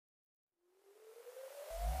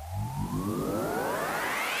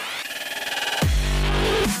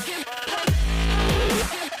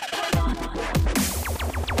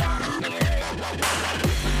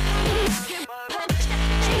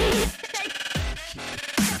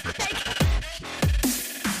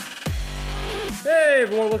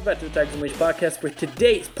everyone, welcome back to the Tigers Unleashed podcast, where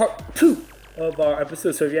today's part 2 of our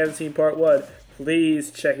episode. So if you haven't seen part 1,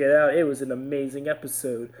 please check it out. It was an amazing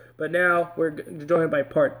episode. But now we're joined by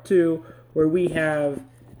part 2, where we have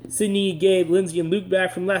Sydney, Gabe, Lindsay, and Luke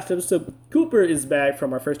back from last episode. Cooper is back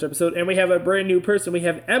from our first episode, and we have a brand new person. We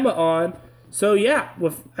have Emma on. So yeah,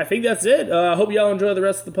 I think that's it. I hope y'all enjoy the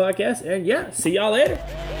rest of the podcast, and yeah, see y'all later.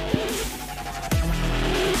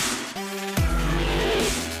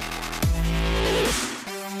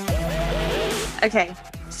 Okay,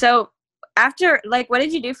 so after, what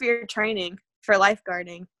did you do for your training for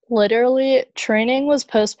lifeguarding? Literally, training was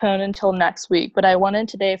postponed until next week, but I went in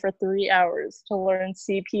today for 3 hours to learn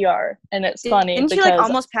CPR, and it's funny Didn't because you,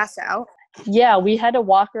 almost pass out? Yeah, we had to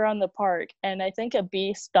walk around the park, and I think a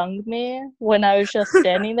bee stung me when I was just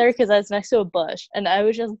standing there because I was next to a bush, and I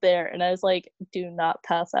was just there, and I was like, do not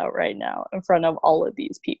pass out right now in front of all of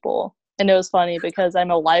these people. And it was funny because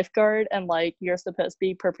I'm a lifeguard, and, you're supposed to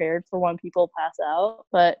be prepared for when people pass out.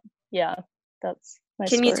 But, yeah, that's my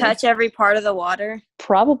Can story. you touch every part of the water?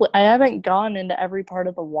 Probably. I haven't gone into every part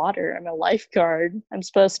of the water. I'm a lifeguard. I'm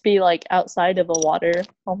supposed to be, outside of the water.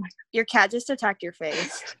 Oh, my God. Your cat just attacked your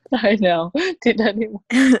face. I know. Dude,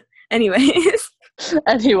 Anyways.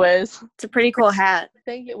 Anyways. It's a pretty cool hat.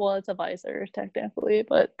 Thank you. Well, it's a visor, technically,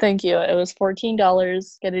 but thank you. It was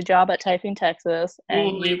 $14. Get a job at Typing, Texas,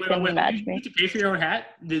 and you can match me. You have to pay for your own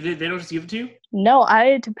hat? They don't just give it to you? No, I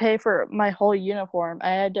had to pay for my whole uniform.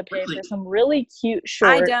 I had to pay for some really cute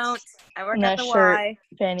shorts. I don't. I work at the shirt, Y.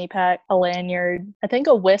 Fanny pack, a lanyard. I think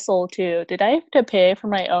a whistle, too. Did I have to pay for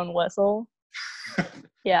my own whistle?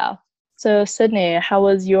 Yeah. So, Sydney, how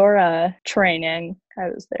was your training? I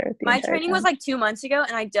was there. My training was 2 months ago,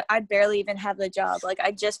 and I barely even have the job.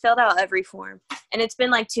 I just filled out every form. And it's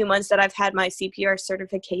been 2 months that I've had my CPR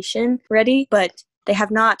certification ready, but they have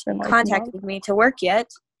not contacted me to work yet.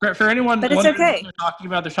 For anyone, but it's okay.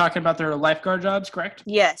 They're talking about their lifeguard jobs, correct?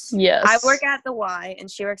 Yes. Yes. I work at the Y, and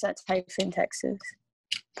she works at Typing, Texas.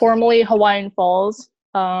 Formerly Hawaiian Falls,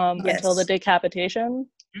 yes. Until the decapitation.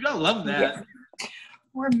 You gotta love that. Yeah.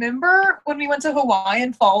 Remember when we went to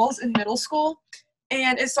Hawaiian Falls in middle school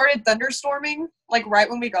and it started thunderstorming right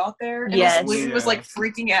when we got there? And yes. Luke was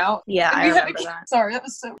freaking out. Yeah, I remember that. Sorry, that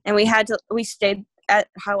was so. And we stayed at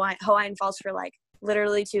Hawaiian Falls for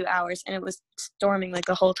literally 2 hours, and it was storming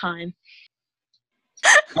the whole time.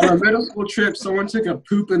 On our middle school trip, someone took a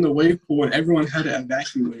poop in the wave pool and everyone had to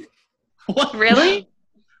evacuate. What? Really?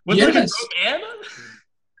 Was yes. it a grown man?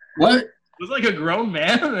 What? Was it a grown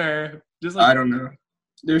man or just I don't know.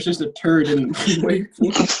 There's just a turd in the wave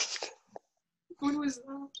pool. What was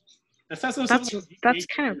that? That's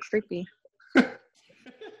kind of creepy.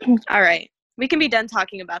 All right. We can be done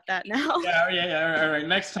talking about that now. Yeah. All right.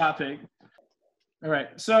 Next topic. All right.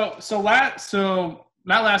 So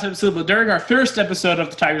not last episode, but during our first episode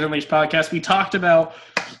of the Tigers Unleashed podcast, we talked about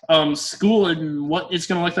school and what it's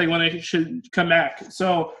going to look like when it should come back.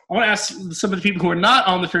 So I want to ask some of the people who are not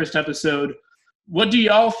on the first episode, what do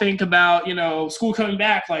y'all think about, school coming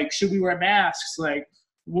back? Should we wear masks?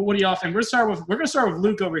 What do y'all think? We're gonna start with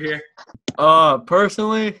Luke over here.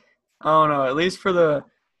 Personally, I don't know. At least for the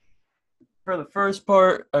first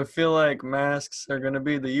part, I feel like masks are gonna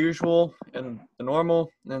be the usual and the normal.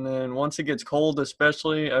 And then once it gets cold,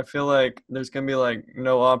 especially, I feel like there's gonna be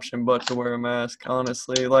no option but to wear a mask.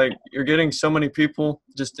 Honestly, you're getting so many people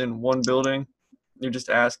just in one building. You're just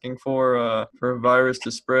asking for a virus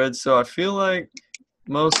to spread. So I feel like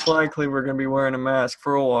most likely we're gonna be wearing a mask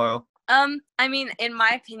for a while. In my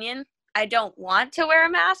opinion, I don't want to wear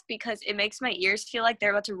a mask because it makes my ears feel like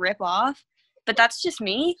they're about to rip off. But that's just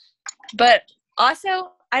me. But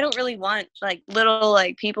also, I don't really want little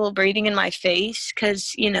people breathing in my face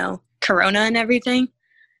because, corona and everything.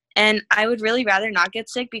 And I would really rather not get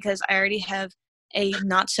sick because I already have a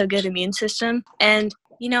not so good immune system. And,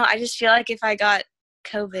 I just feel like if I got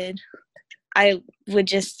COVID, I would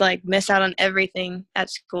just like miss out on everything at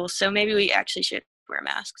school. So maybe we actually should wear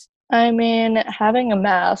masks. I mean, having a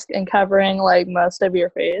mask and covering like most of your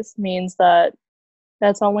face means that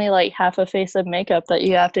that's only like half a face of makeup that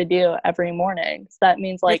you have to do every morning. So that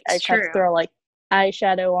means like It's I have to true. throw like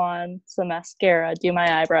eyeshadow on, some mascara, do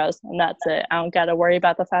my eyebrows, and that's it. I don't got to worry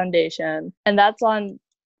about the foundation. And that's on.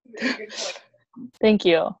 Thank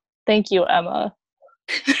you, Emma.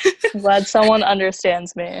 I'm glad someone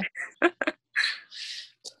understands me.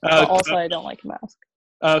 But also, I don't like a mask.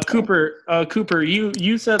 Cooper,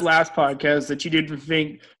 you said last podcast that you didn't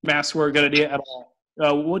think masks were a good idea at all.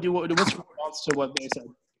 What's your response to what they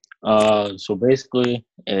said? So basically,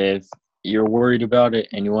 if you're worried about it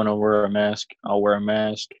and you want to wear a mask, I'll wear a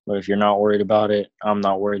mask. But if you're not worried about it, I'm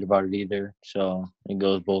not worried about it either. So it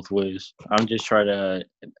goes both ways. I'm just trying to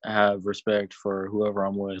have respect for whoever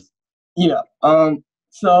I'm with. Yeah.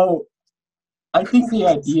 So I think the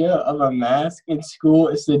idea of a mask in school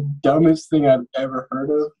is the dumbest thing I've ever heard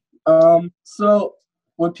of. So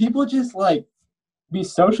would people just like be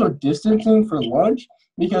social distancing for lunch?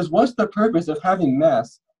 Because what's the purpose of having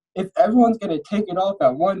masks if everyone's gonna take it off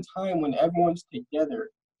at one time when everyone's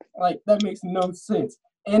together? Like that makes no sense,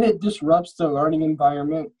 and it disrupts the learning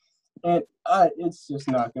environment, and it's just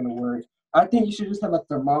not gonna work. I think you should just have a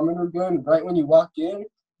thermometer gun right when you walk in.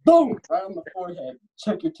 Boom! Right on the forehead.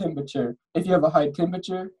 Check your temperature. If you have a high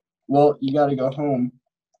temperature, well, you gotta go home.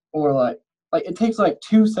 Or like it takes like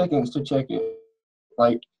 2 seconds to check it.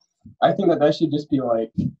 Like, I think that should just be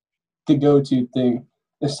like the go-to thing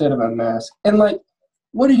instead of a mask. And like,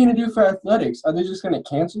 what are you gonna do for athletics? Are they just gonna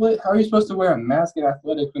cancel it? How are you supposed to wear a mask in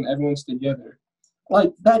athletics when everyone's together?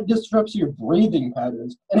 Like, that disrupts your breathing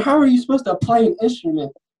patterns. And how are you supposed to play an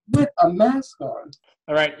instrument with a mask on?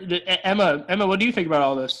 All right, Emma, what do you think about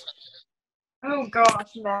all this? Oh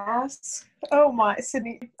gosh, masks. Oh my,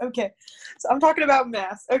 Sydney. Okay, so I'm talking about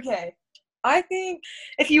masks. Okay, I think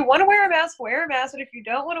if you want to wear a mask, wear a mask. But if you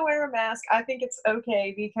don't want to wear a mask, I think it's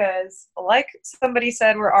okay because, like somebody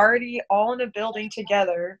said, we're already all in a building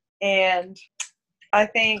together, and I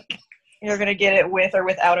think you're gonna get it with or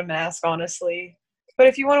without a mask, honestly. But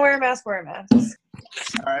if you want to wear a mask, wear a mask.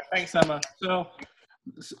 All right, thanks, Emma.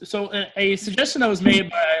 So a suggestion that was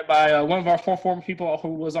made by one of our four former people who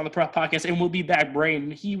was on the prep podcast and will be back, Brain.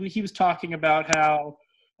 He was talking about how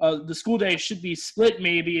the school day should be split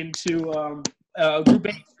maybe into Group A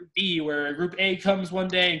and Group B, where Group A comes one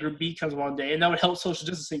day and Group B comes one day, and that would help social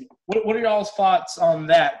distancing. What are y'all's thoughts on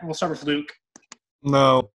that? We'll start with Luke.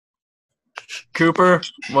 No. Cooper,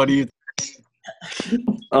 what do you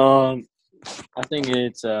I think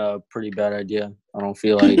it's a pretty bad idea. I don't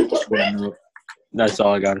feel like splitting up. That's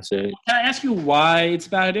all I gotta say. Can I ask you why it's a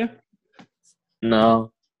bad idea?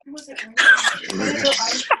 No.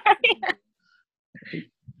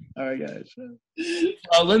 All right, guys.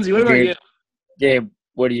 Lindsay, what about you? Gabe,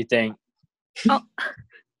 what do you think? Wait,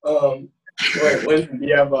 Lindsay, do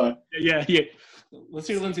you have a... Yeah. Let's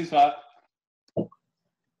hear Lindsay's thought.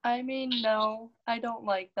 I mean, no, I don't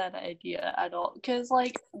like that idea at all. Because,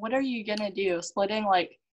 like, what are you going to do? Splitting,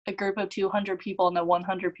 like, a group of 200 people into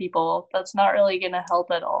 100 people, that's not really going to help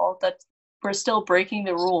at all. We're still breaking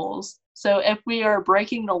the rules. So if we are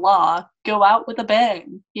breaking the law, go out with a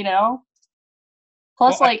bang, you know?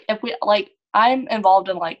 Plus, if we, I'm involved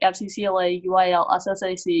in, FCCLA, UIL,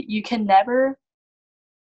 SSAC. You can never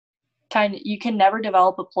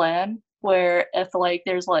develop a plan where if,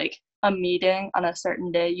 there's, a meeting on a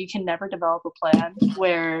certain day, you can never develop a plan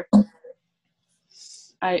where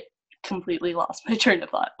I completely lost my train of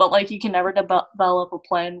thought. But, you can never develop a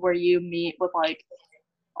plan where you meet with,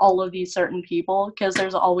 all of these certain people because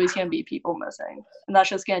there's always going to be people missing. And that's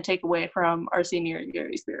just going to take away from our senior year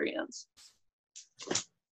experience.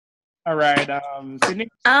 All right, Sydney?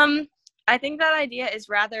 I think that idea is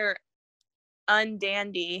rather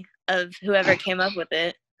undandy of whoever came up with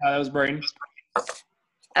it. That was Brain.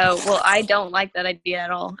 Oh, well, I don't like that idea at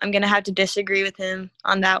all. I'm going to have to disagree with him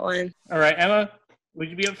on that one. All right, Emma, would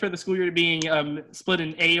you be up for the school year being split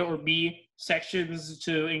in A or B sections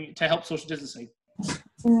to help social distancing?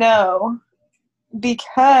 No,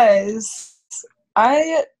 because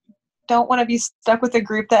I don't want to be stuck with a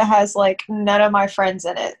group that has, none of my friends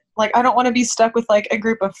in it. I don't want to be stuck with, a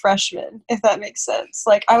group of freshmen, if that makes sense.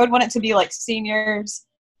 I would want it to be, seniors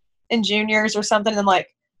and juniors or something, and then,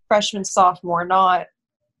 freshman, sophomore, not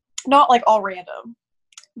all random.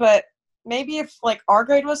 But maybe if, our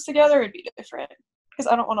grade was together, it'd be different. Because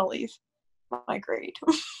I don't want to leave my grade.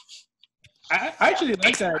 I actually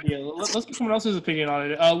like that idea. Let's get someone else's opinion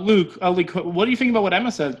on it. Luke, what do you think about what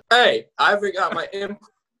Emma said? Hey, I forgot my input.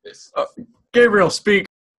 Gabriel, speak.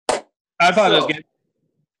 I thought that was good.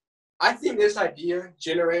 I think this idea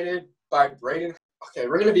generated by Braden, okay,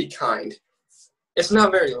 we're going to be kind. It's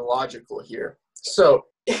not very logical here. So,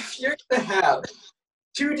 if you're going to have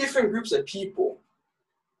two different groups of people,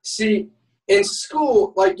 see, in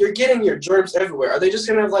school, you're getting your germs everywhere. Are they just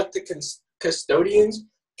going to have, the custodians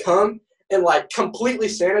come and, completely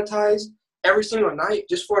sanitize every single night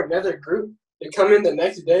just for another group to come in the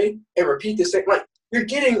next day and repeat the same? You're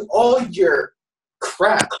getting all your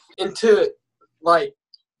crap into,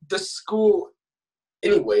 the school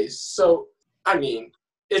anyways. So, I mean,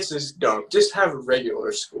 it's just dumb. Just have a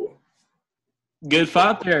regular school. Good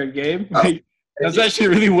thought there, Gabe. That's actually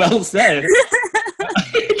really well said.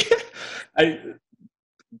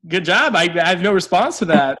 Good job. I have no response to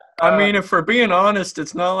that. I mean, if we're being honest,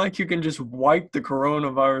 it's not like you can just wipe the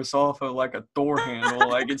coronavirus off of like a door handle.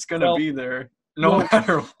 Like it's gonna Well- be there no well-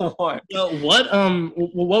 matter what. Well, what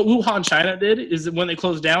Wuhan, China did is that when they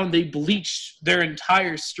closed down, they bleached their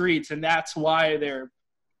entire streets, and that's why their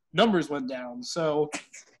numbers went down. So,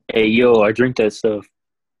 Hey, yo, I drink that stuff.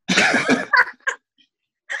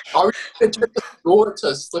 Are we going to turn the door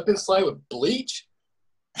to slip and slide with bleach?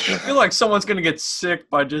 I feel like someone's gonna get sick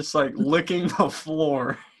by just like licking the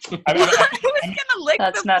floor. I mean, Who's gonna lick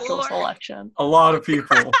That's the natural floor? selection. A lot of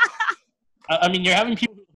people. I mean, you're having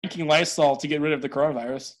people drinking Lysol to get rid of the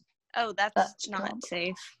coronavirus. Oh, that's That's not dumb.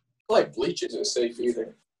 safe. I feel like bleach isn't safe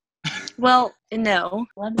either. Well, no.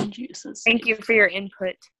 Lemon juices. Thank you for your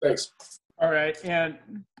input. Thanks. All right,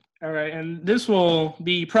 and this will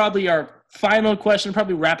be probably our final question,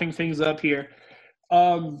 probably wrapping things up here.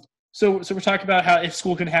 So we're talking about how if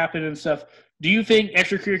school can happen and stuff. Do you think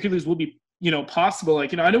extracurriculars will be, possible?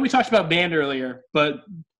 Like, I know we talked about band earlier, but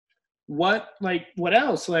what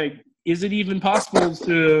else? Like, is it even possible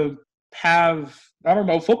to have, I don't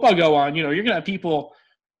know, football go on? You're gonna have people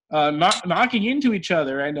knocking into each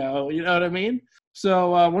other right now. You know what I mean?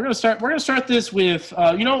 So we're gonna start this with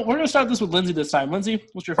Lindsay this time. Lindsay,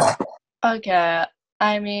 what's your thought? Okay,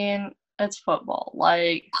 I mean, it's football.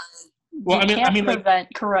 Like, Well, you can't like, prevent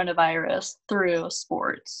coronavirus through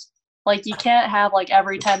sports. Like, you can't have, like,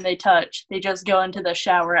 every time they touch, they just go into the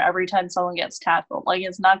shower every time someone gets tackled. Like,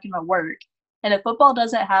 it's not going to work. And if football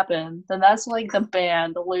doesn't happen, then that's, like, the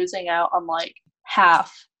band losing out on, like,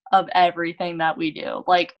 half of everything that we do.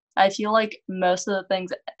 Like, I feel like most of the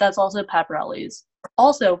things, that's also pep rallies.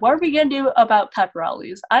 Also, what are we going to do about pep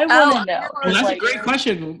rallies? I want to know. well, that's Like, a great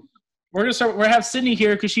question. We're gonna have Sydney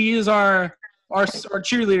here because she is our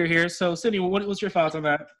cheerleader here. So, Sydney, what's your thoughts on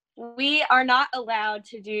that? We are not allowed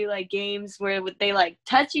to do like games where they like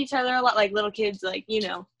touch each other a lot, like little kids, like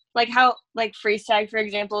like how like freeze tag, for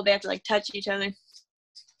example, they have to like touch each other.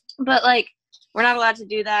 But like we're not allowed to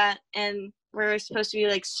do that, and we're supposed to be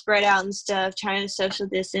like spread out and stuff, trying to social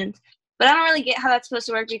distance. But I don't really get how that's supposed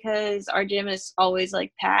to work because our gym is always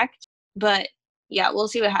like packed. But yeah, we'll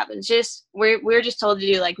see what happens. Just we're just told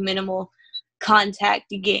to do like minimal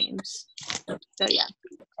contact games. So yeah,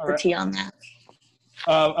 All the right. tea on that.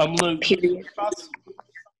 Luke, Period. your thoughts?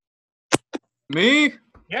 Me?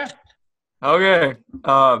 Yeah. Okay.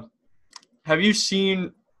 Have you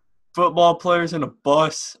seen football players in a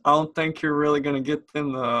bus? I don't think you're really gonna get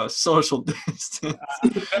them the social distance.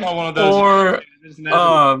 I'm on one of those.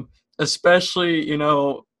 Or especially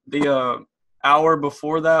the hour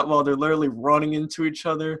before that while they're literally running into each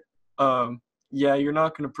other. Yeah, you're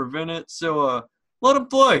not gonna prevent it. So let them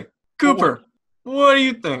play. Cooper, what do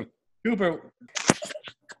you think? Cooper.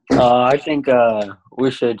 I think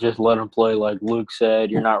we should just let them play. Like Luke said,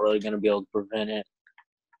 you're not really going to be able to prevent it.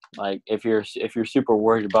 Like if you're super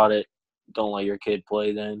worried about it, don't let your kid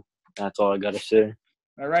play. Then that's all I got to say.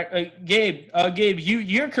 All right, Gabe. Gabe,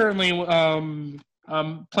 you're currently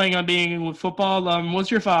planning on being with football.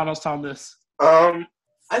 What's your thoughts on this? I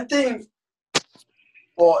think,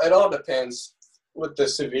 well, it all depends with the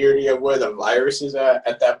severity of where the virus is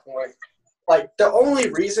at that point. Like, the only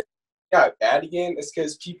reason it got bad again is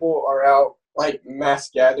because people are out, like, mass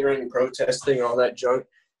gathering, protesting, all that junk,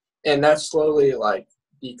 and that's slowly, like,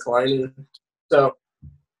 declining. So,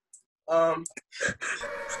 gonna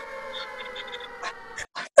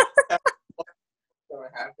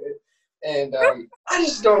happen. And I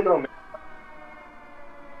just don't know, man.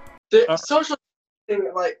 The social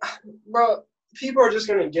thing, like, bro, people are just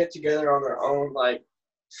gonna get together on their own. Like,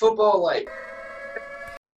 football, like,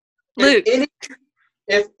 Luke.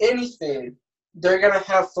 if anything, they're gonna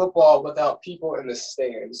have football without people in the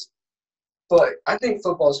stands. But I think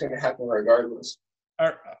football is gonna happen regardless.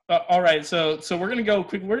 All right, so we're gonna go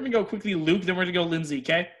quick. We're gonna go quickly, Luke. Then we're gonna go Lindsay.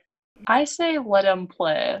 Okay. I say let him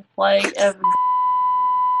play. Like, if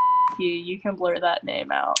you can blur that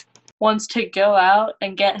name out. Wants to go out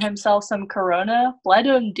and get himself some corona, let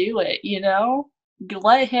him do it,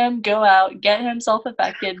 Let him go out, get himself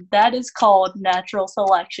affected. That is called natural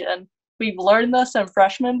selection. We've learned this in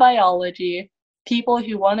freshman biology. People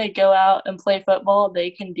who want to go out and play football, they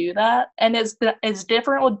can do that. And it's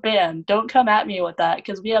different with band. Don't come at me with that,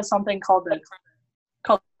 because we have something called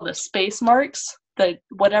the space marks, the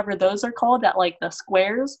whatever those are called, that like the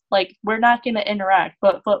squares. Like, we're not going to interact,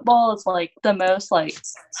 but football is like the most like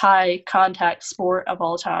high contact sport of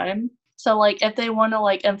all time. So like if they want to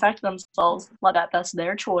like infect themselves, that's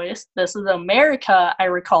their choice. This is America, I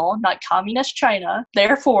recall, not communist China.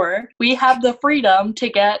 Therefore, we have the freedom to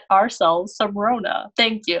get ourselves some Rona.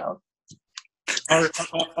 Thank you. All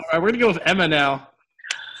right, we're gonna go with Emma now.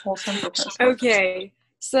 Wholesome for President. Okay,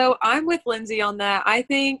 so I'm with Lindsay on that. I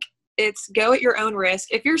think it's go at your own risk.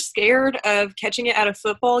 If you're scared of catching it at a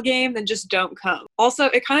football game, then just don't come. Also,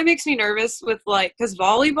 it kind of makes me nervous with because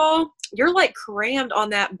volleyball, you're crammed on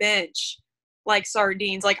that bench like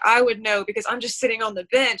sardines. I would know because I'm just sitting on the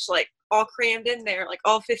bench, all crammed in there,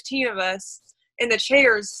 all 15 of us. And the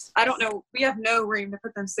chairs, I don't know, we have no room to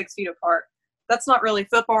put them 6 feet apart. That's not really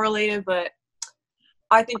football related, but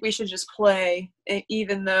I think we should just play,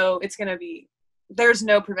 even though it's going to be, there's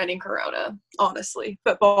no preventing Corona, honestly.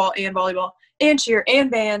 Football and volleyball and cheer and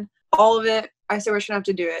band, all of it. I say we're just going to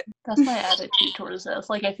have to do it. That's my attitude towards this.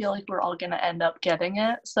 I feel like we're all going to end up getting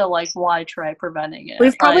it. So, why try preventing it?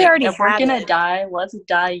 We've probably already if we're had going to it. die, let's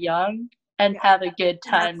die young and have a good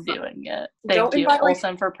time doing it. Thank you.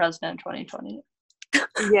 Olsen for President 2020.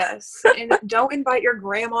 Yes. And don't invite your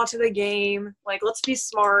grandma to the game. Let's be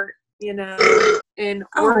smart, and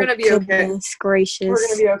we're going to be okay. Gracious. We're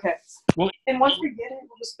going to be okay. Well- and once we get it,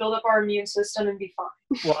 we'll just build up our immune system and be fine.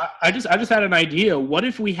 Well, I just had an idea. What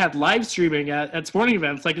if we had live streaming at sporting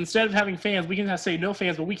events? Instead of having fans, we can say no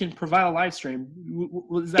fans, but we can provide a live stream.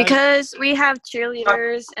 Is that Because we have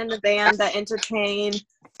cheerleaders and the band that entertain,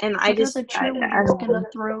 and I Because just the I cheerleaders don't going know.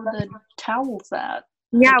 to throw the towels at.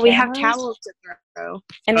 Yeah, the we have cameras? towels to throw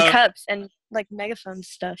and cups and megaphone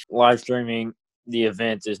stuff. Live streaming the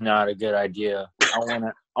event is not a good idea.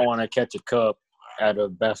 I wanna catch a cup at a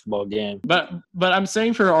basketball game. But I'm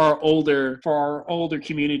saying for our older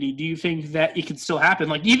community, do you think that it could still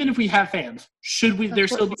happen? Even if we have fans, should we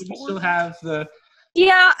still have the?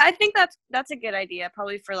 Yeah, I think that's a good idea.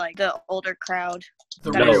 Probably for the older crowd.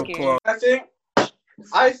 The that are real scared. club.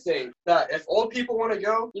 I think that if old people want to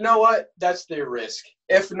go, you know what? That's their risk.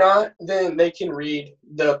 If not, then they can read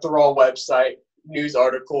the Thrall website news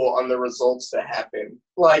article on the results that happen.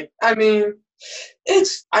 I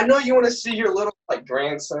know you want to see your little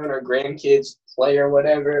grandson or grandkids play or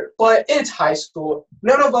whatever, but it's high school.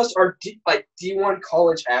 None of us are D1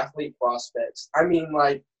 college athlete prospects.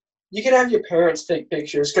 You can have your parents take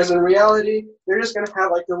pictures because in reality, they're just going to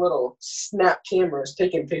have the little snap cameras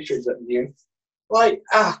taking pictures of you. I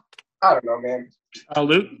don't know, man.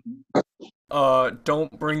 Luke?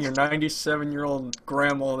 Don't bring your 97-year-old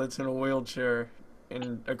grandma that's in a wheelchair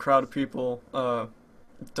in a crowd of people.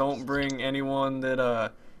 Don't bring anyone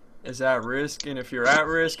that is at risk. And if you're at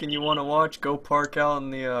risk and you want to watch, go park out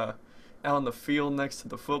in the field next to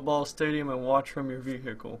the football stadium and watch from your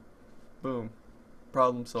vehicle. Boom.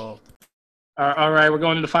 Problem solved. All right, we're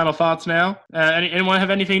going into final thoughts now. Anyone have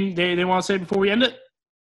anything they want to say before we end it?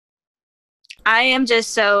 I am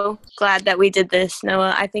just so glad that we did this,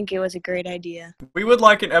 Noah. I think it was a great idea. We would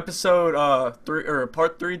like an episode 3 or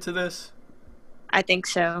part 3 to this. I think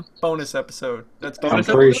so. Bonus episode. That's I'm bonus.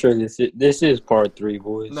 pretty sure this is part 3,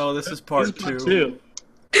 boys. No, this is part 2. 2.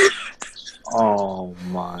 Oh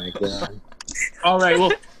my god. All right,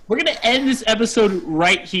 well, we're going to end this episode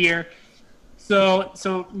right here.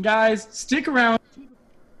 So guys, stick around.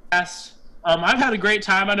 I've had a great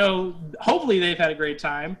time. I know, hopefully they've had a great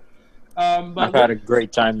time. But I've had a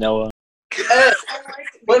great time, Noah.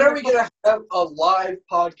 When are we going to have a live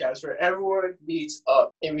podcast where everyone meets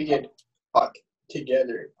up and we can talk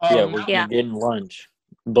together? We're getting lunch.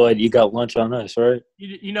 But you got lunch on us, right?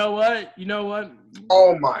 You know what?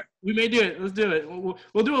 Oh, my. We may do it. Let's do it.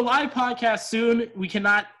 We'll do a live podcast soon.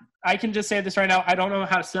 I can just say this right now. I don't know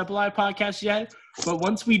how to set up a live podcast yet. But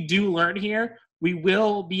once we do learn here, we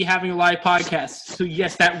will be having a live podcast. So,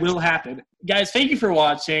 yes, that will happen. Guys, thank you for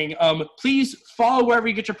watching. Please follow wherever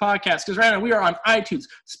you get your podcasts. Because right now we are on iTunes,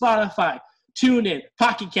 Spotify, TuneIn,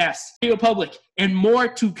 Pocket Casts, Radio Public, and more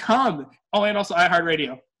to come. Oh, and also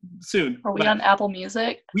iHeartRadio soon. Are we on Apple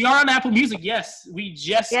Music? We are on Apple Music, yes. We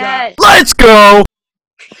just Yes. Let's go!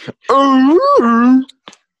 got.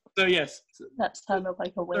 So, yes. That sounded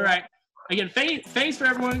like a win. All right. Again, thanks for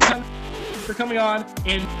everyone for coming on.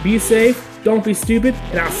 And be safe. Don't be stupid.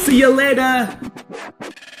 And I'll see you later.